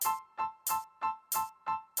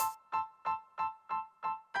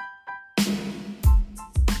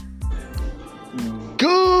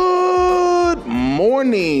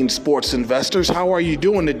morning, sports investors. How are you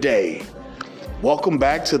doing today? Welcome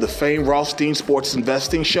back to the Fame Rothstein Sports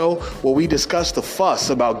Investing Show, where we discuss the fuss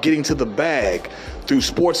about getting to the bag through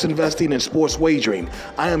sports investing and sports wagering.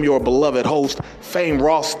 I am your beloved host, Fame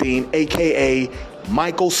Rothstein, a.k.a.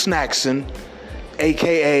 Michael Snackson,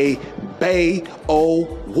 a.k.a. Bay O.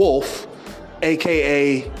 Wolf,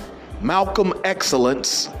 a.k.a. Malcolm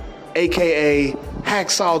Excellence, a.k.a.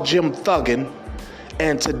 Hacksaw Jim Thuggin,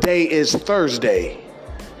 and today is Thursday,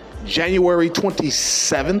 January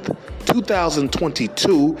 27th,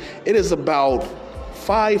 2022. It is about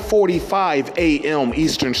 5:45 a.m.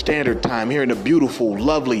 Eastern Standard Time here in the beautiful,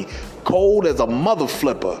 lovely, cold as a mother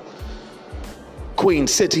flipper, Queen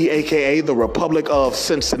City, a.k.a. the Republic of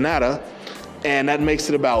Cincinnati. And that makes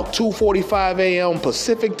it about 2:45 a.m.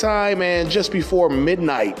 Pacific Time and just before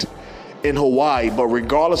midnight in Hawaii. But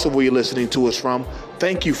regardless of where you're listening to us from,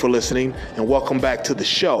 thank you for listening and welcome back to the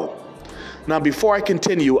show. Now, before I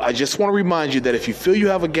continue, I just want to remind you that if you feel you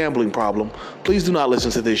have a gambling problem, please do not listen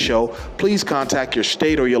to this show. Please contact your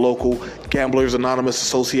state or your local Gamblers Anonymous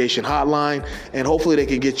Association hotline, and hopefully they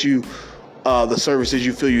can get you the services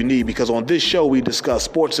you feel you need, because on this show we discuss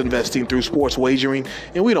sports investing through sports wagering,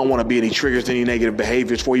 and we don't want to be any triggers to any negative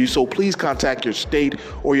behaviors for you. So please contact your state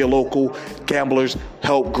or your local gamblers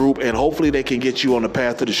help group, and hopefully they can get you on the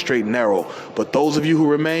path to the straight and narrow. But those of you who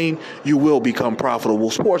remain, you will become profitable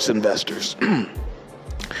sports investors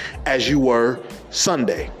as you were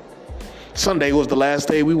Sunday. Sunday was the last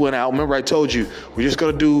day we went out. Remember, I told you we're just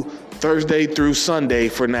going to do Thursday through Sunday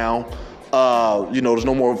for now. There's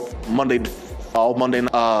no more Monday,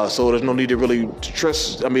 so there's no need to really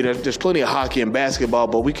stress. I mean, there's plenty of hockey and basketball,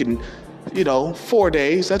 but we can, 4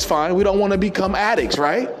 days, that's fine. We don't want to become addicts,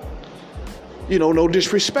 right? No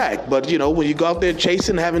disrespect, but, when you go out there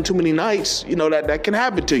chasing, having too many nights, that can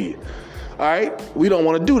happen to you. All right? We don't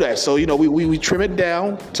want to do that. So, we trim it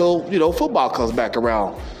down till, football comes back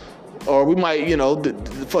around. Or we might,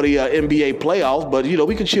 for the NBA playoffs, but,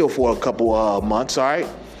 we can chill for a couple months, all right?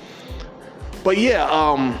 But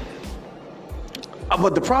yeah,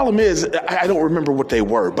 but the problem is I don't remember what they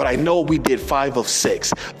were, but I know we did 5 of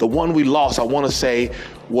 6. The one we lost, I want to say,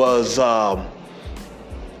 was a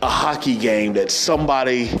hockey game that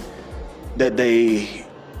they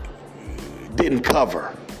didn't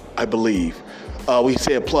cover, I believe. We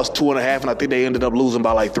said plus 2.5, and I think they ended up losing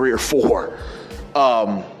by like 3 or 4.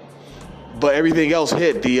 But everything else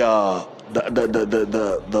hit the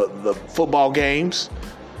football games.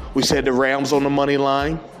 We said the Rams on the money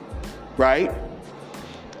line, right?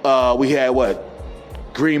 We had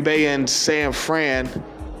Green Bay and San Fran,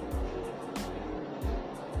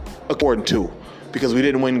 according to, because we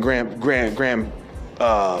didn't win Green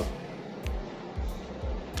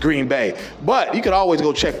Bay. But you could always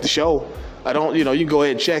go check the show. You can go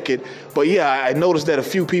ahead and check it. But yeah, I noticed that a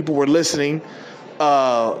few people were listening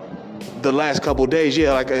the last couple of days.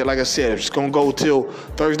 Yeah, like I said, it's gonna go till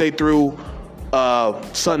Thursday through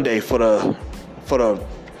Sunday for at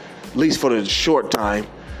least for the short time.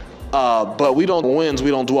 But we don't wins, we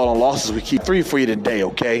don't dwell on losses. We keep 3 for you today,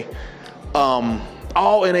 okay? All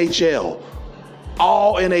NHL,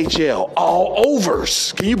 all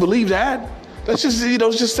overs. Can you believe that? Let's just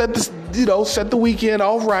just set this, set the weekend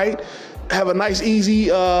off right. Have a nice easy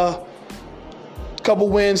couple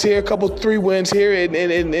wins here, 3 wins here,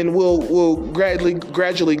 and we'll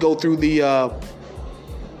gradually go through the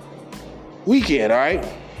weekend, all right?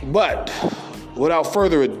 But without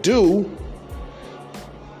further ado,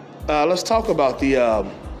 let's talk about the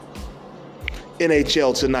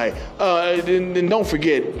NHL tonight. And don't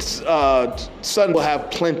forget, Sun will have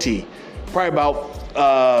plenty, probably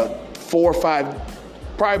about 4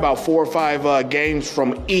 or 5 games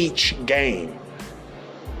from each game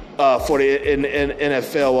for the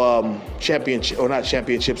NFL championship, or not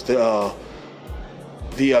championships, the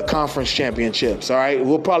conference championships. All right,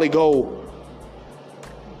 we'll probably go.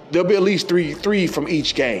 There'll be at least three from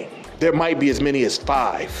each game. There might be as many as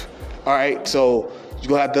 5. All right, so you're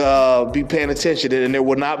going to have to be paying attention. And there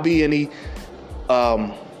will not be any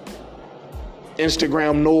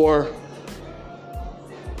Instagram nor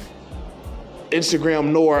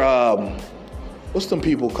what's them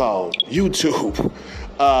people called? YouTube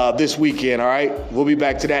this weekend, all right? We'll be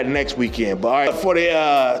back to that next weekend. But all right, for the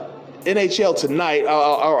NHL tonight,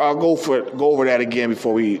 I'll go over that again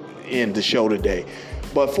before we end the show today.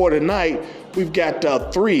 But for tonight, we've got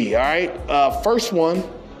 3, all right? First one,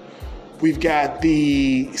 we've got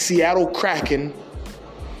the Seattle Kraken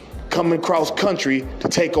coming cross country to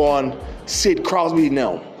take on Sid Crosby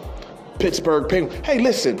now. Pittsburgh Penguins. Hey,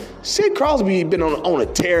 listen, Sid Crosby been on a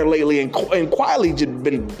tear lately and quietly just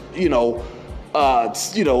been,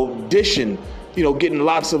 dishing getting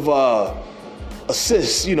lots of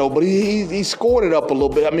assists, but he scored it up a little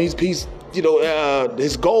bit. I mean, he's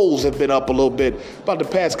his goals have been up a little bit about the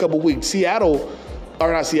past couple of weeks.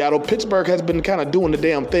 Pittsburgh has been kind of doing the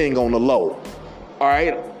damn thing on the low. All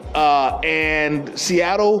right, and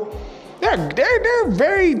Seattle, they're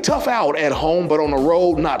very tough out at home, but on the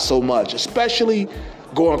road not so much. Especially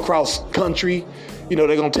going across country,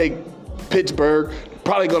 they're gonna take Pittsburgh.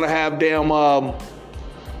 Probably gonna have in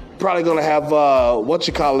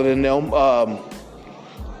them.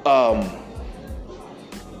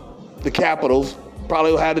 The Capitals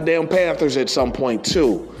probably will have the damn Panthers at some point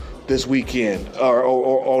too this weekend or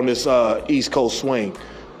on this East Coast swing.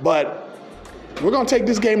 But we're gonna take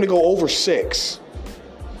this game to go over 6.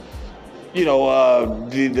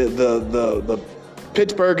 The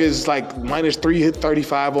Pittsburgh is like minus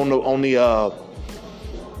 335 on the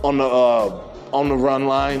run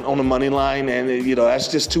line, on the money line, and that's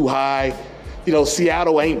just too high.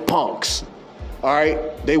 Seattle ain't punks. All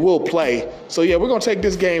right, they will play. So yeah, we're gonna take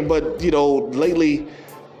this game. But lately,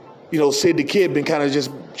 Sid the Kid been kind of just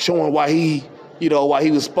showing why he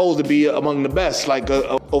was supposed to be among the best, like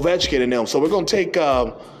Ovechkin and them. So we're gonna take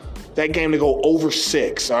that game to go over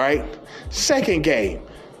 6. All right. Second game,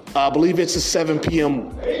 I believe it's a 7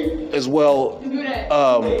 p.m. as well.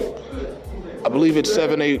 I believe it's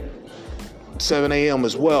 7 a.m.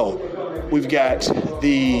 as well. We've got I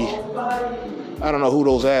don't know who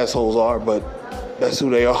those assholes are, but that's who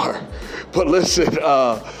they are. But listen,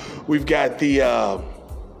 we've got the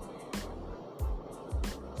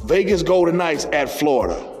Vegas Golden Knights at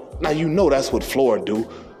Florida. Now that's what Florida do.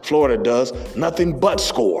 Florida does nothing but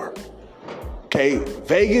score. Okay,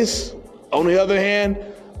 Vegas, on the other hand,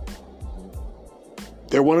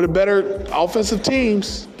 they're one of the better offensive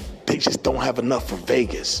teams. They just don't have enough for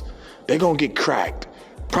Vegas. They're gonna get cracked,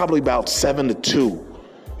 probably about 7-2.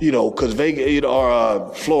 Because Vegas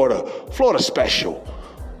or Florida special.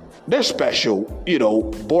 They're special.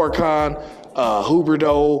 Borkan,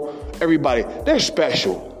 Huberdeau, everybody. They're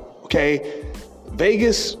special. Okay,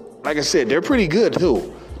 Vegas, like I said, they're pretty good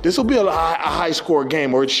too. This will be a high score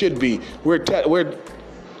game, or it should be. We're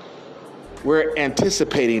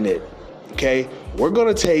anticipating it. Okay, we're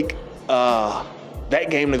gonna take that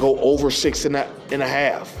game to go over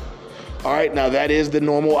 6.5. All right, now that is the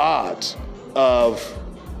normal odds of.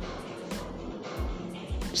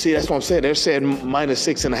 See, that's what I'm saying. They're saying minus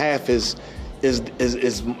 6.5 is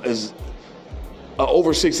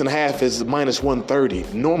over 6.5 is minus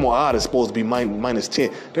 130. Normal odd is supposed to be minus 10.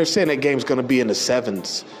 They're saying that game's going to be in the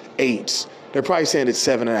 7s, 8s. They're probably saying it's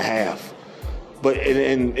 7.5. But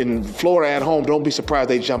in Florida at home, don't be surprised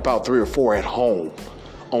they jump out 3 or 4 at home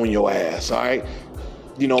on your ass. All right.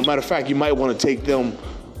 Matter of fact, you might want to take them.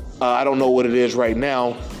 I don't know what it is right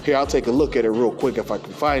now. Here, I'll take a look at it real quick if I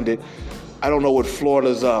can find it. I don't know what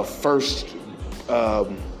Florida's first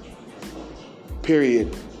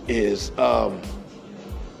period is. Let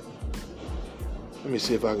me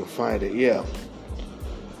see if I can find it. Yeah.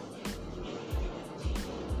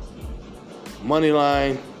 Money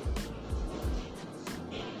line.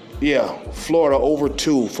 Yeah, Florida over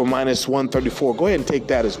 2 for minus 134. Go ahead and take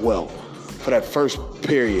that as well for that first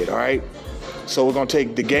period, all right? So we're going to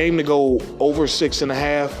take the game to go over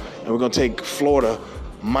 6.5, and we're going to take Florida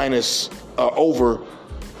minus over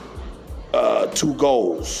 2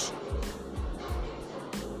 goals.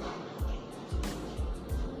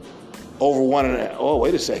 Over 1.5. Oh,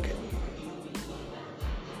 wait a second.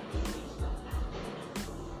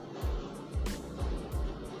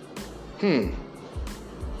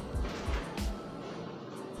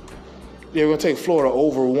 Yeah, we're going to take Florida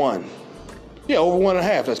over 1. Yeah, over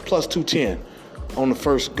 1.5. That's plus 210 on the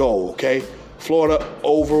first goal, okay? Florida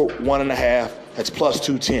over 1.5. That's plus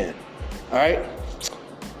 210. All right?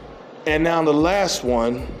 And now the last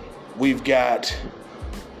one, we've got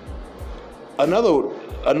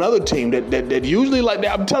another team that usually like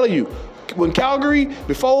that. I'm telling you, when Calgary,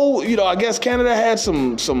 before, I guess Canada had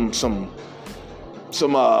some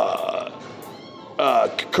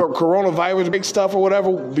coronavirus big stuff or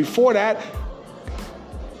whatever. Before that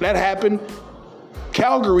happened,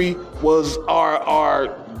 Calgary was our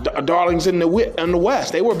darlings in the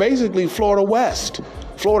West. They were basically Florida West,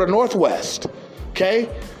 Florida Northwest. Okay,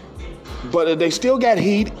 but they still got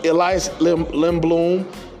heat. Elias Lindblom,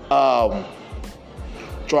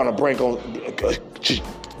 trying to break on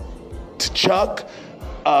Chuck.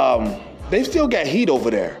 They still got heat over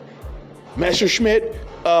there. Messerschmitt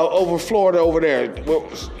over Florida over there.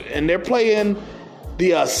 And they're playing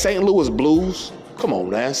the St. Louis Blues. Come on,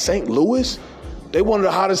 man. St. Louis? They're one of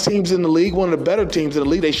the hottest teams in the league, one of the better teams in the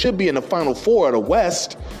league. They should be in the Final Four of the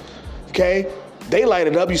West. Okay? They light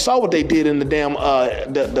it up. You saw what they did in the damn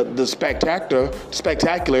the spectacular.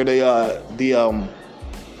 The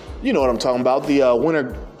you know what I'm talking about.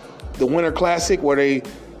 The winter classic where they,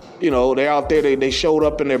 they're out there. They showed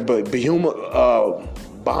up in their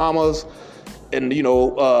Bahamas and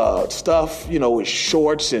stuff. With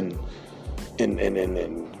shorts and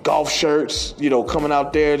golf shirts. Coming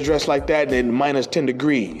out there dressed like that, and then minus 10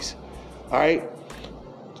 degrees. All right.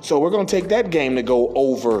 So we're going to take that game to go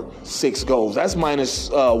over 6 goals. That's minus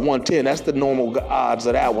 110. That's the normal odds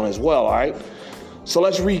of that one as well, all right? So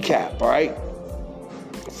let's recap, all right?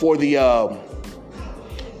 For the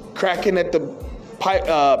Kraken at the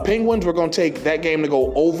Penguins, we're going to take that game to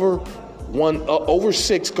go over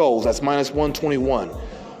 6 goals. That's minus 121.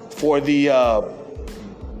 For the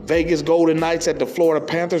Vegas Golden Knights at the Florida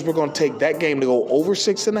Panthers, we're going to take that game to go over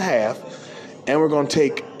 6.5. And we're going to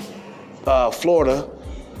take Florida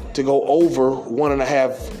to go over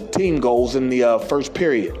 1.5 team goals in the first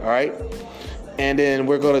period, all right? And then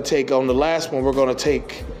we're going to take, on the last one, we're going to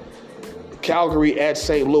take Calgary at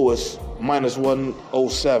St. Louis, minus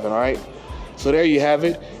 107, all right? So there you have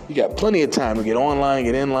it. You got plenty of time to get online,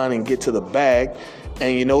 get in line, and get to the bag.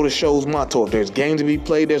 And you know the show's motto, if there's games to be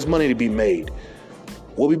played, there's money to be made.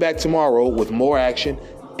 We'll be back tomorrow with more action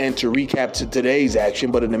and to recap to today's action.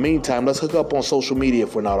 But in the meantime, let's hook up on social media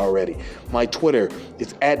if we're not already. My Twitter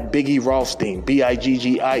is at Biggie Rothstein,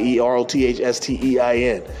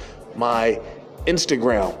 BIGGIEROTHSTEIN. My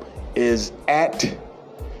Instagram is at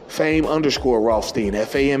Fame_Rothstein,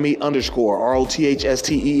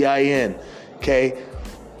 FAME_ROTHSTEIN. Okay.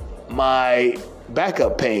 My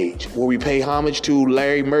backup page where we pay homage to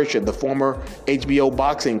Larry Merchant, the former HBO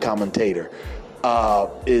boxing commentator,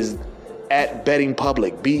 is at Betting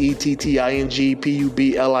Public,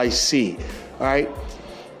 BETTINGPUBLIC. All right.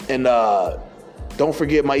 And don't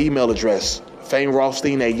forget my email address,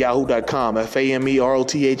 FameRothstein@yahoo.com,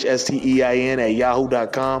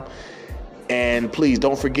 FAMEROTHSTEIN@yahoo.com. And please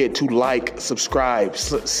don't forget to like, subscribe,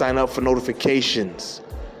 sign up for notifications,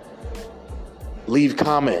 leave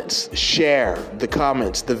comments, share the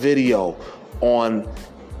comments, the video on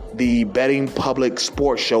the Betting Public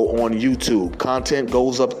Sports Show on YouTube. Content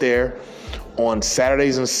goes up there on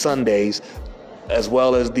Saturdays and Sundays, as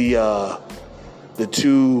well as the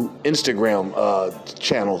 2 Instagram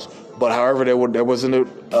channels. But however, there wasn't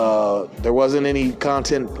any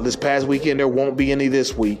content this past weekend. There won't be any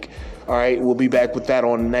this week. All right, we'll be back with that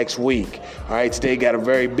on next week. All right, today got a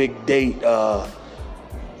very big date,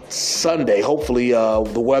 Sunday. Hopefully,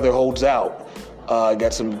 the weather holds out.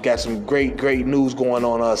 Got some great news going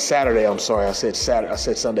on Saturday. I'm sorry, I said Saturday. I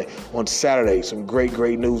said Sunday. On Saturday, some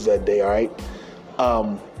great news that day. All right.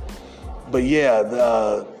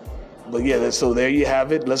 So there you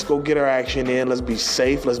have it. Let's go get our action in. Let's be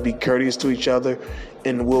safe. Let's be courteous to each other,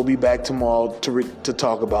 and we'll be back tomorrow to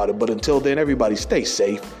talk about it. But until then, everybody stay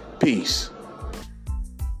safe. Peace.